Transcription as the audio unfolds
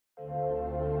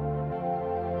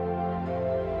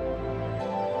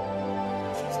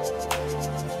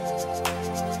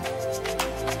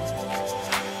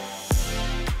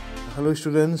Hello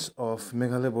students of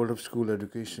Meghalaya Board of School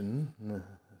Education.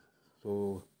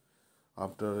 So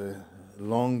after a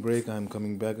long break I am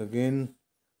coming back again.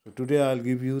 So today I'll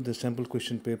give you the sample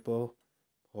question paper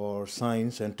for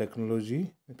Science and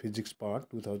Technology Physics Part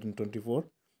 2024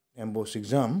 MBOSE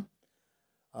exam.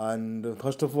 And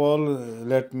first of all,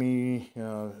 let me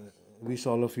wish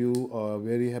all of you a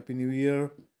very happy new year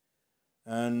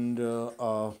and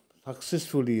a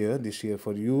successful year this year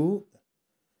for you.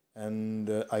 And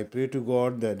I pray to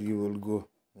God that you will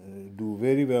do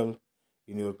very well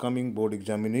in your coming board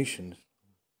examinations.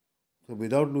 So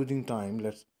without losing time,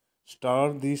 let's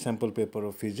start the sample paper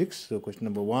of physics. So question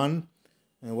number 1,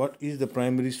 what is the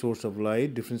primary source of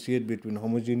light? Differentiate between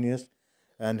homogeneous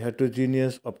and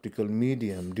heterogeneous optical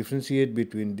medium. Differentiate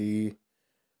between the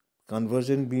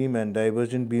convergent beam and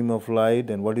divergent beam of light.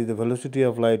 And what is the velocity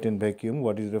of light in vacuum?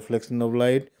 What is reflection of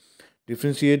light?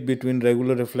 Differentiate between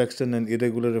regular reflection and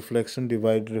irregular reflection.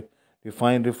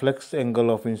 Define reflex angle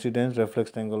of incidence,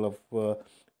 reflex angle of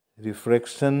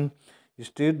refraction.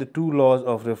 State the two laws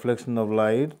of reflection of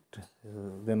light.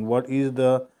 Then what is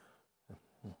an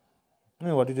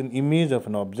image of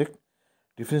an object?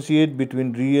 Differentiate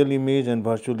between real image and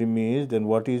virtual image. Then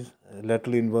what is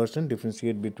lateral inversion?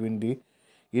 Differentiate between the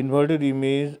inverted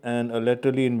image and a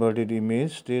laterally inverted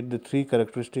image. State the three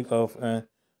characteristics of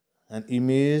an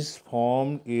image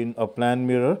formed in a plane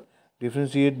mirror.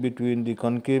 Differentiate between the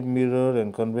concave mirror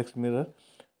and convex mirror.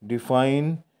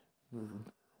 Define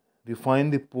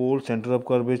the pole, center of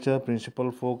curvature, principal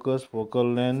focus, focal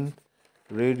length,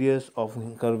 radius of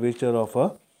curvature of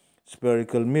a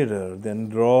spherical mirror. Then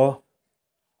draw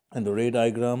the ray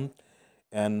diagram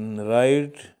and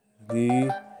write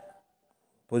the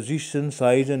position,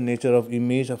 size and nature of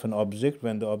image of an object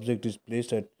when the object is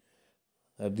placed at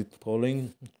the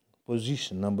following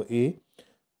position. Number A,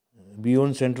 B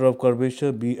on center of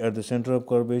curvature, B at the center of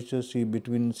curvature, C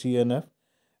between C and F,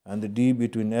 and the D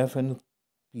between F and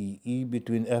P, E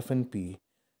between F and P.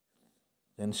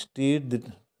 Then state the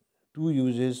two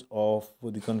uses of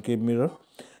the concave mirror.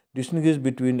 Distinguish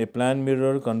between a plane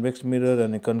mirror, convex mirror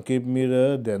and a concave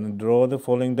mirror. Then draw the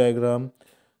following diagram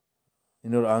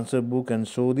in your answer book and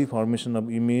show the formation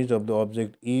of image of the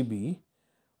object AB.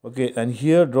 Okay, and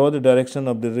here draw the direction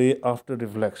of the ray after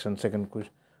reflection. Second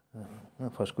question.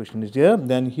 First question is here.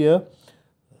 Then here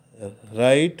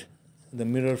write the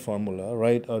mirror formula.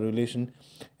 Write a relation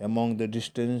among the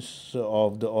distance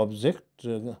of the object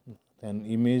and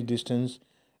image distance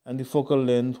and the focal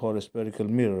length for a spherical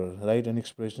mirror. Write an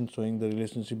expression showing the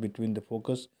relationship between the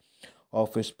focus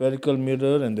of a spherical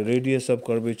mirror and the radius of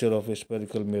curvature of a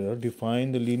spherical mirror.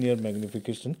 Define the linear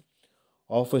magnification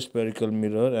of a spherical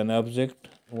mirror. An object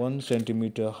 1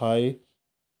 centimeter high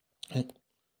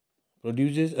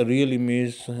produces a real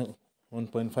image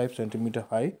 1.5 centimeter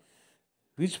high,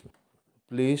 which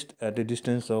placed at a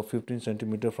distance of 15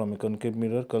 centimeter from a concave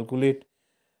mirror. Calculate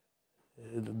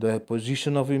the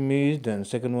position of image. Then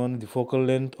second one, the focal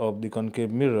length of the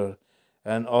concave mirror.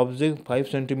 An object 5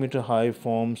 centimeter high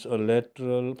forms a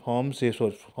virtual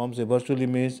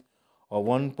image of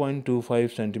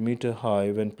 1.25 centimeter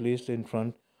high when placed in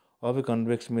front of a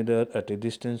convex mirror at a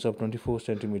distance of 24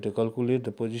 centimeter. Calculate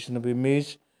the position of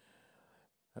image.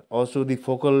 Also the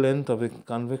focal length of a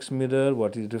convex mirror.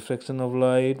 What is reflection of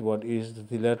light? What is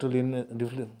the lateral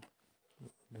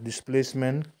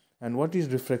displacement? And what is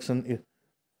reflection?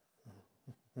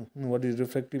 What is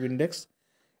refractive index?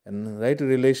 And write a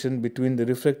relation between the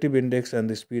refractive index and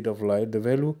the speed of light. The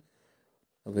value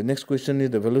of the next question is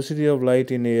the velocity of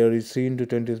light in air is 3 into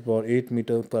 10 to the power 8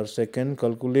 meter per second.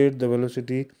 Calculate the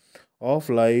velocity of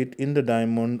light in the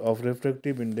diamond of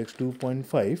refractive index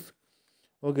 2.5.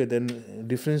 Okay, then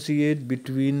differentiate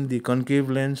between the concave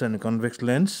lens and convex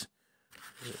lens.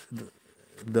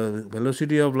 The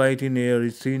velocity of light in air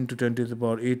is 3 into 10 to the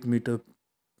power 8 meter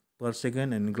per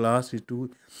second and glass is 2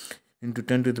 into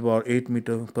 10 to the power 8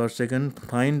 meter per second.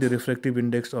 Find the refractive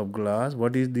index of glass.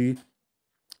 What is the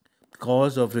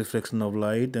cause of reflection of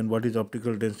light and what is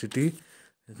optical density?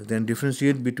 Then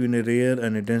differentiate between a rare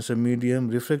and a denser medium.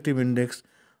 Refractive index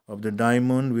of the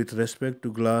diamond with respect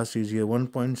to glass is here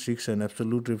 1.6 and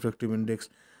absolute refractive index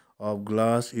of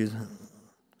glass is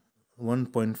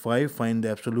 1.5. Find the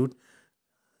absolute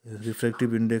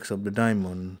refractive index of the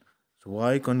diamond. So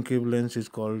why concave lens is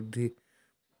called the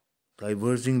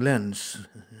diverging lens.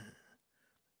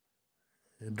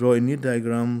 Draw a neat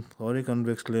diagram for a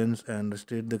convex lens and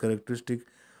state the characteristic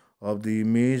of the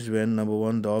image when number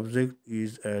 1 the object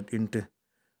is at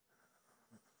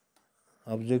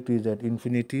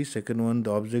infinity. Second one,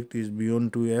 the object is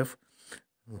beyond 2f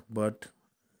but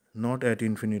not at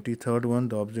infinity. Third one,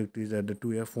 the object is at the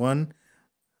 2f1.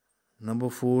 Number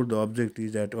 4, the object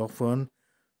is at F1.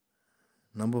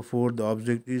 Number 4, the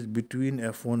object is between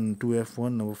F1 and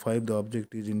 2F1. Number 5, the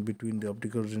object is in between the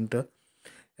optical center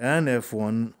and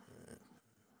F1.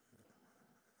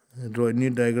 Draw a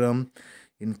neat diagram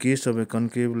in case of a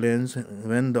concave lens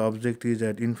when the object is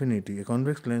at infinity. A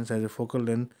convex lens has a focal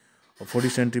length of 40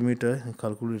 centimeter.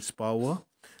 Calculate its power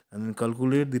and then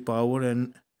calculate the power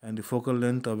and the focal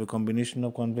length of a combination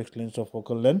of convex lens of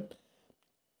focal length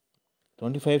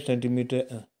 25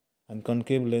 centimeter and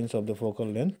concave lens of the focal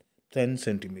length 10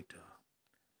 centimeter.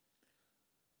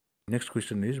 Next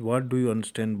question is, what do you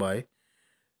understand by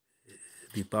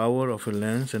the power of a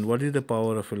lens, and what is the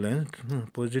power of a lens?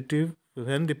 Positive,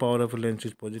 when the power of a lens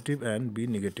is positive, and B,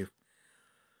 negative.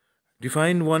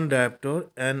 Define one diopter.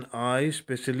 An eye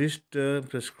specialist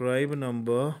prescribe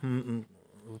number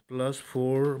plus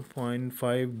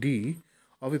 4.5D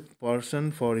of a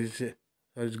person for his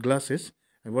glasses.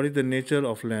 And what is the nature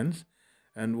of lens?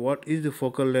 And what is the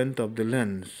focal length of the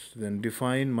lens? Then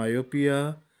define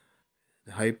myopia,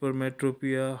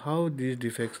 hypermetropia, how these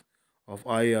defects of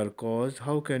eye are caused,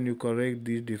 how can you correct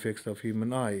these defects of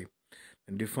human eye,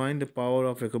 and define the power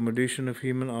of accommodation of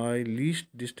human eye, least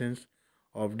distance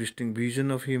of distinct vision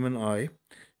of human eye.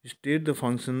 State the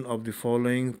function of the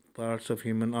following parts of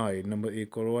human eye. Number A,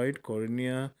 choroid,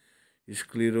 cornea,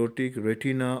 sclerotic,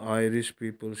 retina, iris,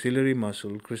 pupil, ciliary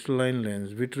muscle, crystalline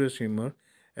lens, vitreous humor,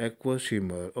 aqueous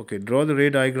humor. Okay, draw the ray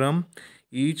diagram,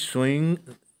 each showing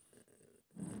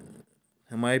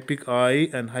a myopic eye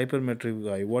and hypermetric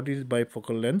eye. What is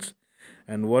bifocal lens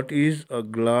and what is a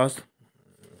glass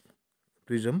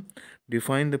prism?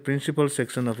 Define the principal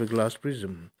section of a glass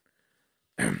prism.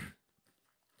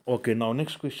 Okay, now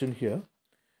next question here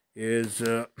is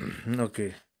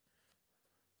okay,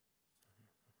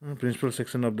 principal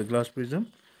section of the glass prism.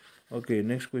 Okay,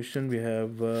 next question we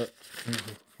have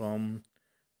from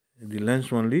the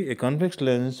lens only. A convex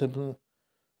lens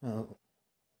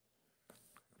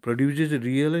produces a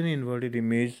real and inverted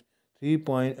image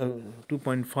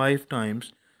 2.5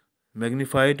 times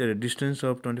magnified at a distance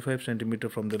of 25 centimeter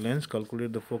from the lens.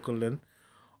 Calculate the focal length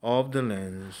of the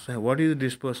lens. What is the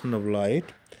dispersion of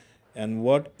light and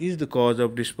what is the cause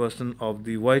of dispersion of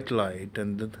the white light?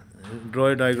 And draw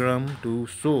a diagram to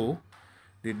show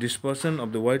the dispersion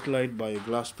of the white light by a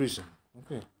glass prism.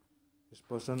 Okay,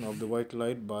 dispersion of the white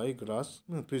light by glass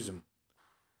prism.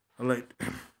 All right.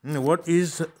 What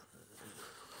is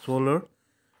solar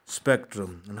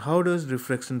spectrum and how does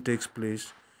refraction takes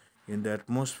place in the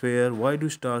atmosphere? Why do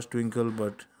stars twinkle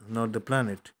but not the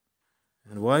planet?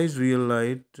 And why is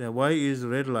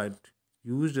red light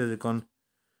used as a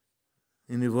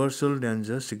universal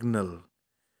danger signal?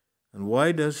 And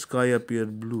why does sky appear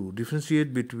blue?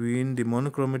 Differentiate between the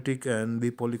monochromatic and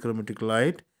the polychromatic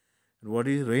light. And what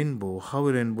is rainbow? How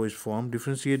a rainbow is formed?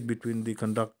 Differentiate between the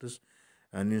conductors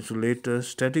and insulators,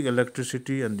 static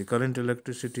electricity and the current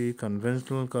electricity,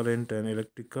 conventional current and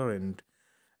electric current,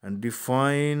 and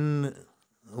define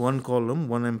one column,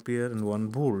 1 ampere and 1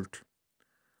 volt.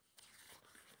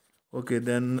 Okay,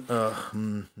 then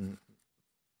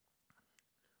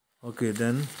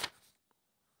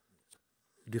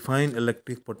define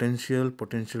electric potential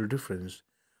difference.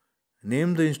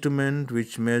 Name the instrument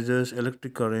which measures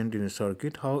electric current in a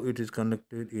circuit, how it is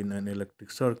conducted in an electric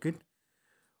circuit.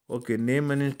 Okay,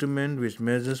 name an instrument which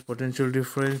measures potential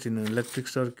difference in an electric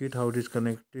circuit, how it is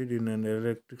connected in an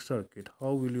electric circuit.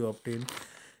 How will you obtain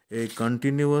a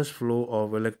continuous flow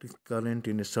of electric current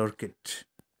in a circuit?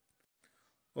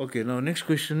 Okay, now next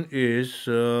question is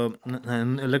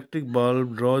an electric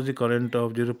bulb draws a current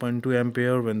of 0.2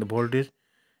 ampere when the voltage is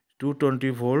 220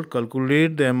 volt.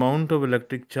 Calculate the amount of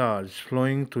electric charge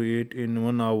flowing through it in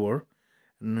 1 hour.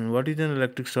 And what is an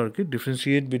electric circuit?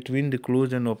 Differentiate between the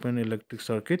closed and open electric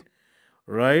circuit.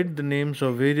 Write the names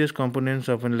of various components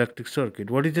of an electric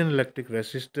circuit. What is an electric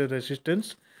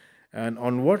resistance? And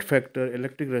on what factor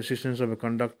electric resistance of a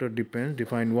conductor depends?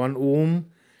 Define 1 ohm.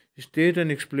 State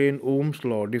and explain Ohm's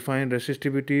law. Define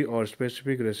resistivity or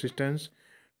specific resistance.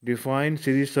 Define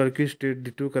series circuit. State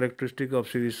the two characteristics of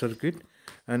series circuit.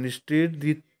 And state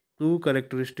the two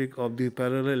characteristics of the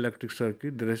parallel electric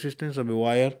circuit. The resistance of a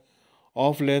wire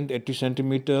of length 80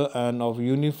 centimeter and of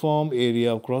uniform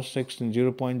area of cross section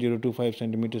 0.025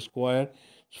 centimeter square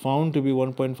is found to be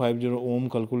 1.50 ohm.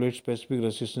 Calculate specific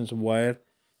resistance of wire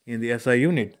in the SI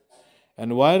unit.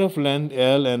 And wire of length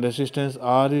L and resistance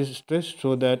R is stretched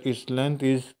so that its length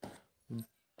is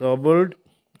doubled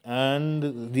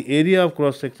and the area of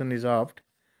cross section is halved.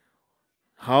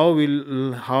 How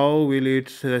will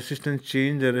its resistance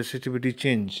change? The resistivity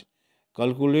change.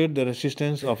 Calculate the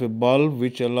resistance of a bulb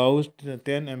which allows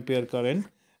 10 ampere current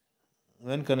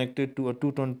when connected to a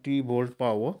 220 volt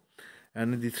power,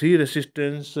 and the three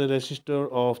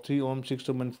resistor of 3 ohm, 6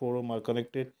 ohm and 4 ohm are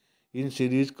connected in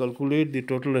series. Calculate the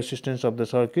total resistance of the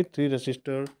circuit. Three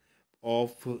resistor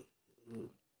of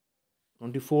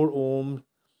 24 ohm,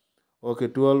 okay,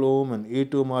 12 ohm and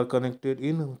 8 ohm are connected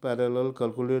in parallel.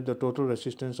 Calculate the total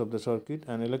resistance of the circuit.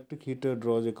 An electric heater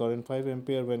draws a current 5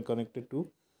 ampere when connected to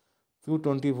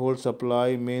 220 volt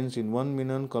supply. Means in 1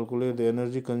 minute. Calculate the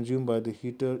energy consumed by the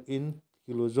heater in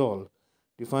kilojoule.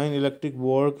 Define electric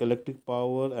work, electric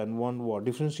power, and 1 watt.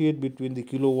 Differentiate between the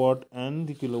kilowatt and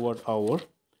the kilowatt hour.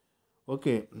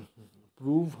 Okay,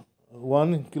 prove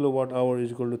 1 kilowatt hour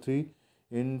is equal to 3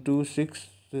 into 6,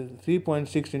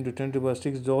 3.6 into 10 to the power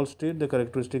 6 joule. State the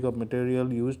characteristic of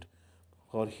material used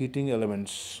for heating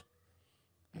elements.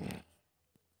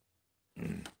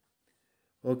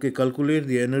 Okay, calculate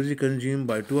the energy consumed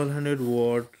by 1200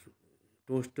 watt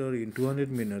toaster in 200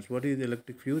 minutes. What is the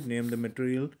electric fuse? Name the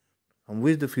material from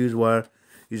which the fuse wire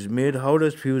is made. How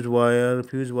does fuse wire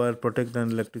protect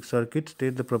an electric circuit?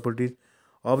 State the properties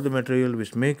of the material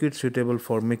which make it suitable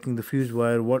for making the fuse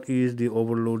wire. What is the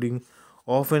overloading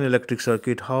of an electric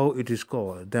circuit? How it is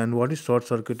caused? Then what is short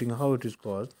circuiting? How it is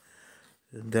caused?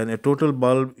 Then a total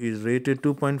bulb is rated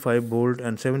 2.5 volt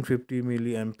and 750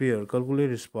 milliampere. Calculate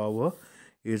its power,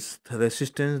 its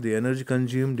resistance, the energy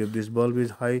consumed. If this bulb is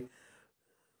high,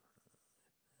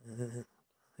 if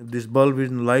this bulb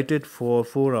is lighted for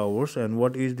 4 hours, and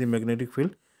what is the magnetic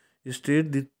field?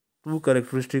 State the two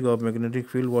characteristics of magnetic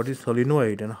field. What is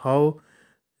solenoid and how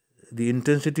the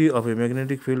intensity of a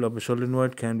magnetic field of a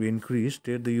solenoid can be increased.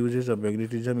 State the uses of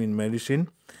magnetism in medicine.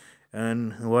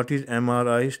 And what is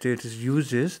MRI? State its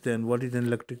uses. Then what is an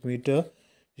electric meter?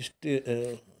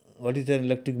 What is an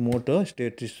electric motor?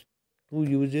 State its two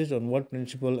uses. On what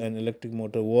principle an electric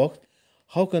motor works.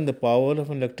 How can the power of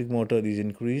an electric motor is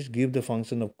increased? Give the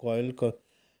function of coil,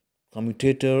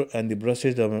 commutator, and the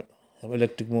brushes of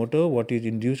electric motor. What is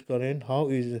induced current? How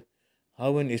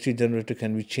an AC generator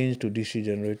can be changed to DC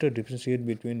generator. Differentiate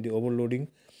between the overloading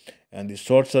and the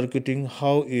short circuiting.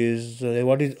 How is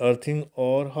what is earthing,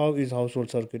 or how is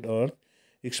household circuit earth?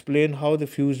 Explain how the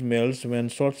fuse melts when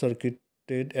short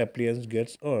circuited appliance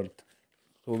gets earth.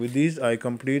 So with these I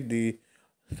complete the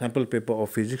sample paper of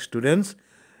physics, students,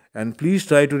 and please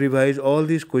try to revise all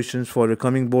these questions for the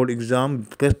coming board exam.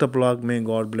 Best of luck. May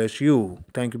God bless you.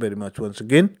 Thank you very much once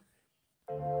again.